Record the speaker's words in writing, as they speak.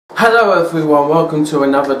Hello everyone, welcome to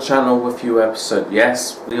another channel review episode.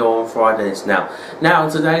 Yes, we are on Fridays now. Now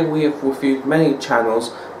today we have reviewed many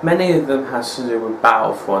channels, many of them has to do with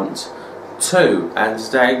Battlefront 2, and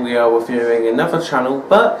today we are reviewing another channel,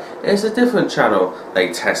 but it's a different channel.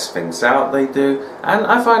 They test things out, they do, and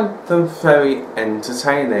I find them very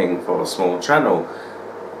entertaining for a small channel.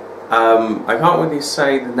 I can't really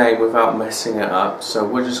say the name without messing it up, so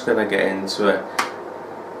we're just going to get into it.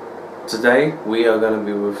 Today we are going to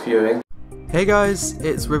be reviewing. Hey guys,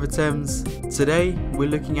 it's Riva Thomas. Today we're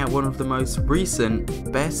looking at one of the most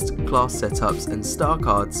recent best class setups and star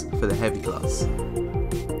cards for the heavy class.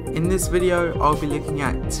 In this video I'll be looking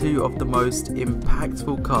at two of the most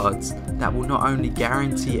impactful cards that will not only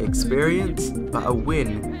guarantee experience but a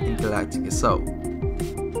win in Galactic Assault.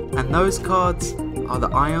 And those cards are the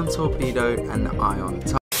Ion Torpedo and the Ion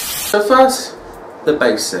Tusk. So first, the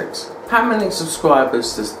basics. How many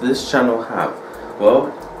subscribers does this channel have?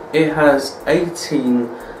 Well, it has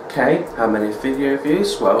 18k. How many video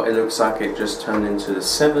views? Well, it looks like it just turned into the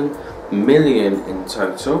 7 million in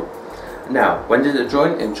total. Now, when did it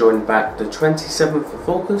join? It joined back the 27th of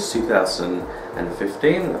August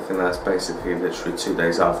 2015. I think that's basically literally 2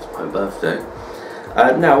 days after my birthday.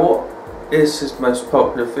 Now, what is his most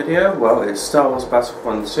popular video? Well, it's Star Wars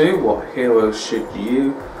Battlefront 2. What heroes should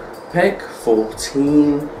you pick?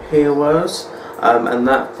 14 heroes, and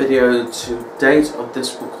that video to date of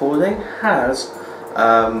this recording has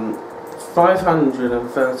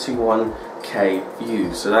 531k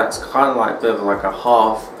views, so that's kind of like a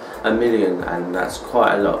 500,000, and that's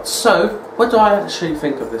quite a lot. So what do I actually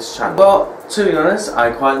think of this channel? Well, to be honest, I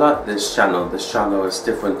quite like this channel. This channel is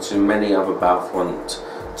different to many other Battlefront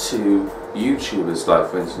 2 YouTubers. Like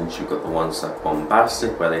for instance, you've got the ones like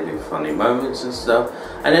Bombastic where they do funny moments and stuff,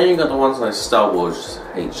 and then you've got the ones like Star Wars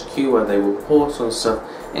HQ where they report on stuff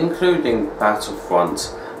including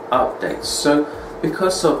Battlefront updates. So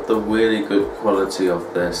because of the really good quality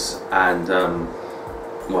of this and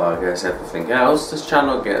well, I guess everything else, this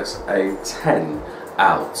channel gets a 10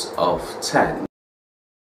 out of 10.